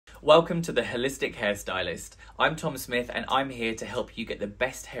Welcome to the Holistic Hairstylist. I'm Tom Smith and I'm here to help you get the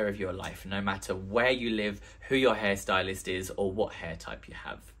best hair of your life, no matter where you live, who your hairstylist is, or what hair type you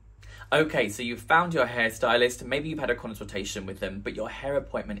have. Okay, so you've found your hairstylist, maybe you've had a consultation with them, but your hair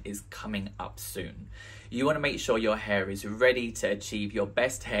appointment is coming up soon. You want to make sure your hair is ready to achieve your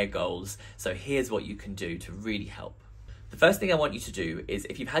best hair goals, so here's what you can do to really help. The first thing I want you to do is,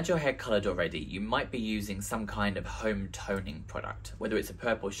 if you've had your hair coloured already, you might be using some kind of home toning product. Whether it's a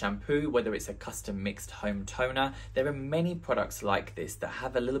purple shampoo, whether it's a custom mixed home toner, there are many products like this that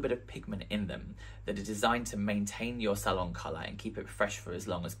have a little bit of pigment in them that are designed to maintain your salon colour and keep it fresh for as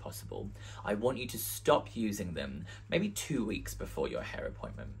long as possible. I want you to stop using them maybe 2 weeks before your hair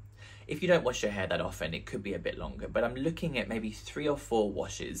appointment. If you don't wash your hair that often, it could be a bit longer, but I'm looking at maybe 3 or 4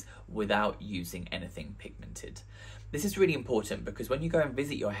 washes without using anything pigmented. This is really important because when you go and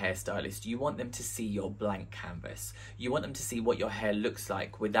visit your hairstylist, you want them to see your blank canvas. You want them to see what your hair looks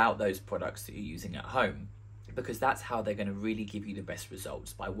like without those products that you're using at home, because that's how they're going to really give you the best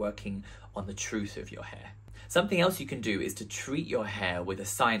results, by working on the truth of your hair. Something else you can do is to treat your hair with a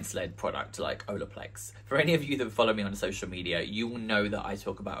science-led product like Olaplex. For any of you that follow me on social media, you will know that I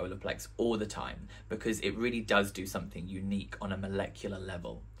talk about Olaplex all the time because it really does do something unique on a molecular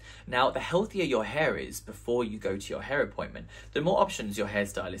level. Now, the healthier your hair is before you go to your hair appointment, the more options your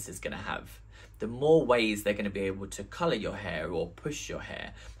hairstylist is going to have. The more ways they're going to be able to colour your hair or push your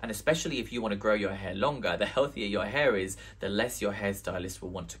hair. And especially if you want to grow your hair longer, the healthier your hair is, the less your hairstylist will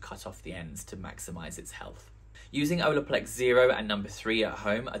want to cut off the ends to maximise its health. Using Olaplex 0 and number 3 at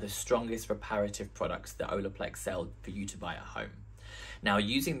home are the strongest reparative products that Olaplex sell for you to buy at home. Now,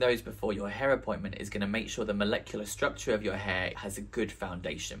 using those before your hair appointment is going to make sure the molecular structure of your hair has a good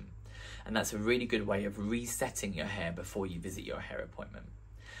foundation. And that's a really good way of resetting your hair before you visit your hair appointment.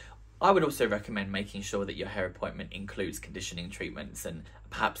 I would also recommend making sure that your hair appointment includes conditioning treatments and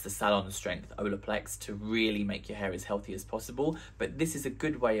perhaps the salon strength Olaplex to really make your hair as healthy as possible, but this is a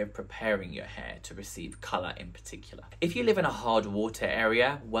good way of preparing your hair to receive colour in particular. If you live in a hard water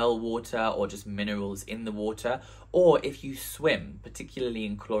area, well water or just minerals in the water, or if you swim, particularly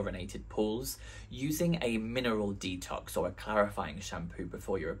in chlorinated pools, using a mineral detox or a clarifying shampoo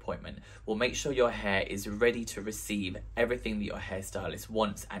before your appointment will make sure your hair is ready to receive everything that your hairstylist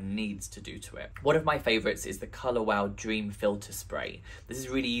wants and needs to do to it. One of my favourites is the Colour Wow Dream Filter Spray. This is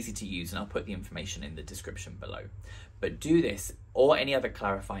really easy to use and I'll put the information in the description below. But do this or any other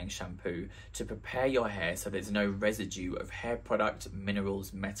clarifying shampoo to prepare your hair so there's no residue of hair product,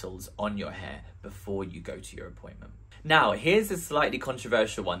 minerals, metals on your hair before you go to your appointment. Now, here's a slightly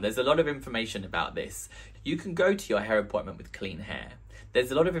controversial one. There's a lot of information about this. You can go to your hair appointment with clean hair.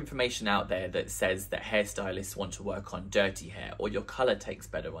 There's a lot of information out there that says that hairstylists want to work on dirty hair or your colour takes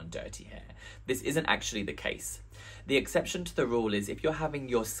better on dirty hair. This isn't actually the case. The exception to the rule is if you're having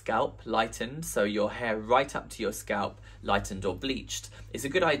your scalp lightened, so your hair right up to your scalp lightened or bleached, it's a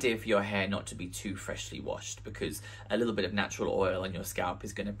good idea for your hair not to be too freshly washed because a little bit of natural oil on your scalp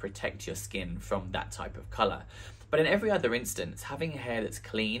is going to protect your skin from that type of colour. But in every other instance, having hair that's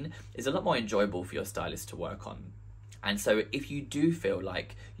clean is a lot more enjoyable for your stylist to work on. And so if you do feel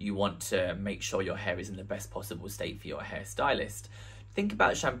like you want to make sure your hair is in the best possible state for your hairstylist, think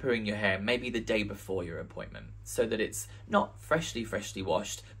about shampooing your hair maybe the day before your appointment so that it's not freshly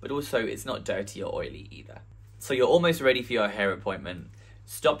washed, but also it's not dirty or oily either. So you're almost ready for your hair appointment.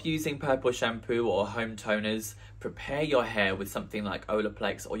 Stop using purple shampoo or home toners. Prepare your hair with something like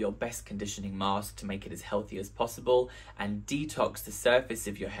Olaplex or your best conditioning mask to make it as healthy as possible, and detox the surface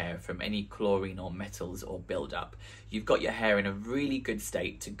of your hair from any chlorine or metals or buildup. You've got your hair in a really good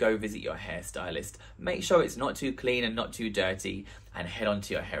state to go visit your hairstylist. Make sure it's not too clean and not too dirty, and head on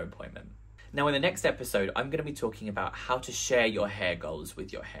to your hair appointment. Now, in the next episode, I'm going to be talking about how to share your hair goals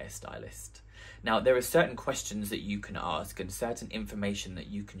with your hairstylist. Now, there are certain questions that you can ask and certain information that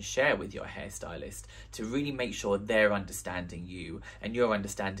you can share with your hairstylist to really make sure they're understanding you and you're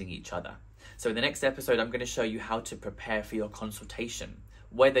understanding each other. So in the next episode, I'm going to show you how to prepare for your consultation,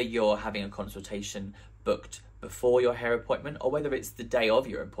 whether you're having a consultation booked before your hair appointment or whether it's the day of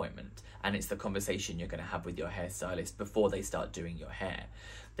your appointment and it's the conversation you're going to have with your hairstylist before they start doing your hair.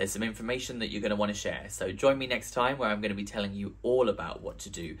 There's some information that you're going to want to share. So join me next time where I'm going to be telling you all about what to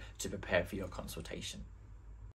do to prepare for your consultation.